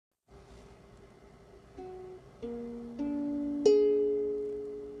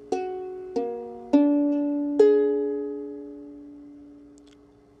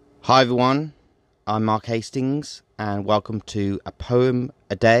Hi everyone, I'm Mark Hastings and welcome to A Poem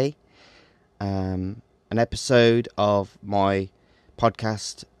a Day, an episode of my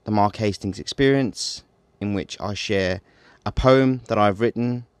podcast, The Mark Hastings Experience, in which I share a poem that I've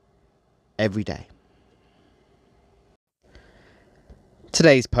written every day.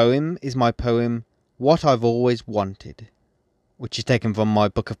 Today's poem is my poem, What I've Always Wanted, which is taken from my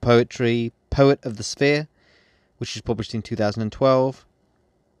book of poetry, Poet of the Sphere, which was published in 2012.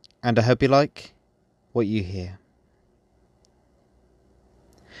 And I hope you like what you hear.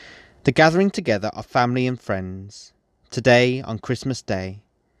 The gathering together of family and friends, today on Christmas Day,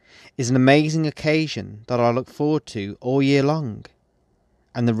 is an amazing occasion that I look forward to all year long.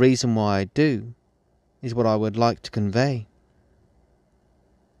 And the reason why I do is what I would like to convey.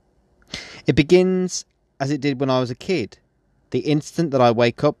 It begins as it did when I was a kid, the instant that I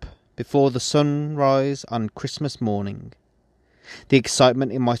wake up before the sunrise on Christmas morning. The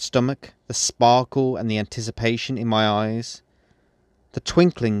excitement in my stomach, the sparkle and the anticipation in my eyes, the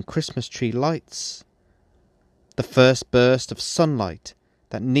twinkling Christmas tree lights, the first burst of sunlight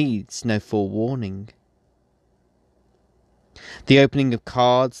that needs no forewarning. The opening of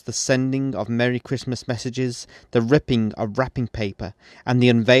cards, the sending of Merry Christmas messages, the ripping of wrapping paper, and the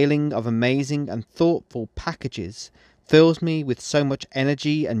unveiling of amazing and thoughtful packages fills me with so much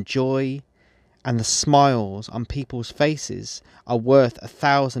energy and joy. And the smiles on people's faces are worth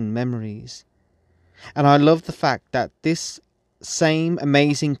 1,000 memories. And I love the fact that this same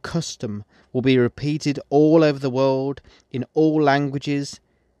amazing custom will be repeated all over the world in all languages,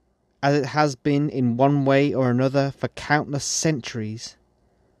 as it has been in one way or another for countless centuries.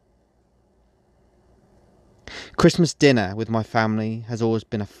 Christmas dinner with my family has always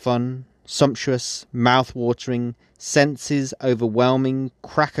been a fun, sumptuous, mouth-watering, senses-overwhelming,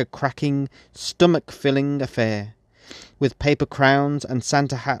 cracker-cracking, stomach-filling affair, with paper crowns and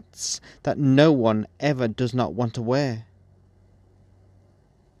Santa hats that no one ever does not want to wear.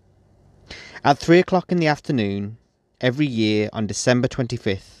 At 3 o'clock in the afternoon, every year on December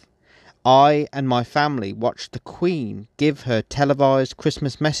 25th, I and my family watch the Queen give her televised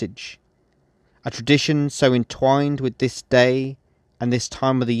Christmas message, a tradition so entwined with this day and this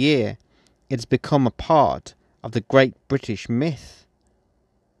time of the year, it has become a part of the great British myth.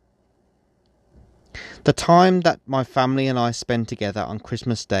 The time that my family and I spend together on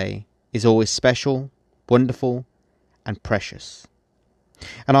Christmas Day is always special, wonderful, and precious.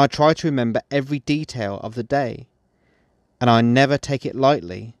 And I try to remember every detail of the day, and I never take it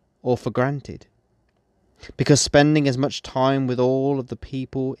lightly or for granted. Because spending as much time with all of the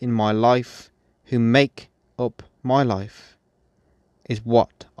people in my life who make up my life is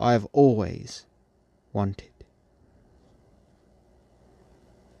what I have always wanted.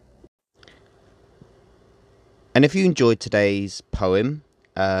 And if you enjoyed today's poem,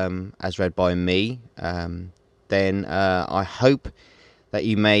 as read by me, then I hope that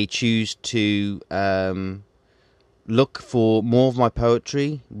you may choose to look for more of my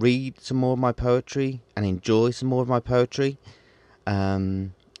poetry, read some more of my poetry, and enjoy some more of my poetry.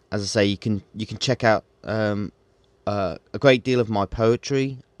 As I say, you can check out a great deal of my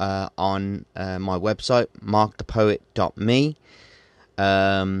poetry on my website, markthepoet.me.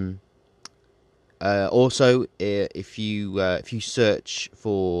 Also, if you search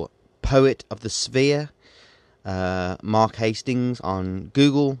for Poet of the Sphere, Mark Hastings on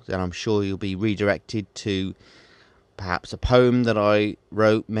Google, then I'm sure you'll be redirected to perhaps a poem that I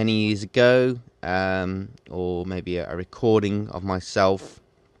wrote many years ago, or maybe a recording of myself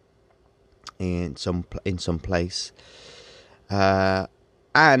in some place.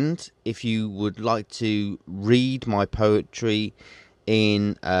 And if you would like to read my poetry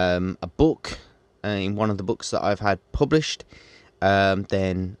in a book, in one of the books that I've had published,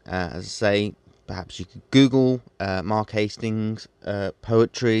 then as I say, perhaps you could Google Mark Hastings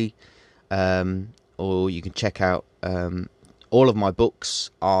poetry, or you can check out all of my books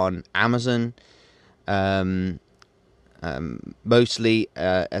on Amazon, mostly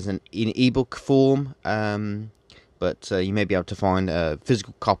as in ebook form, but you may be able to find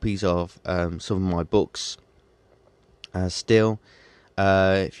physical copies of some of my books still.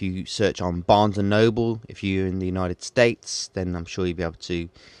 If you search on Barnes & Noble, if you're in the United States, then I'm sure you'll be able to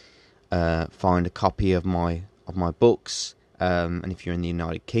find a copy of my books. And if you're in the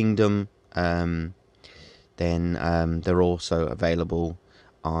United Kingdom, then they're also available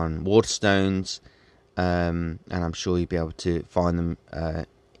on Waterstones, and I'm sure you'll be able to find them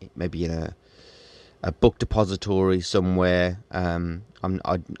maybe in a book depository somewhere. I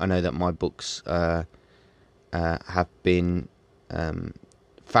know that my books have been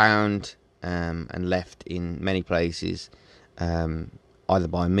found and left in many places either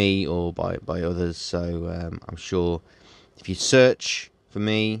by me or by others. So I'm sure if you search for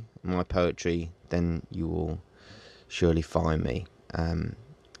me, my poetry, then you will surely find me.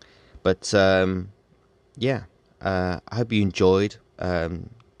 But yeah, I hope you enjoyed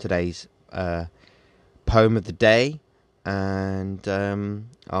today's poem of the day, and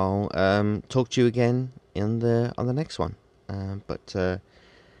I'll talk to you again on the next one. But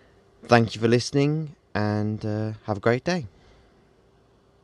thank you for listening, and have a great day.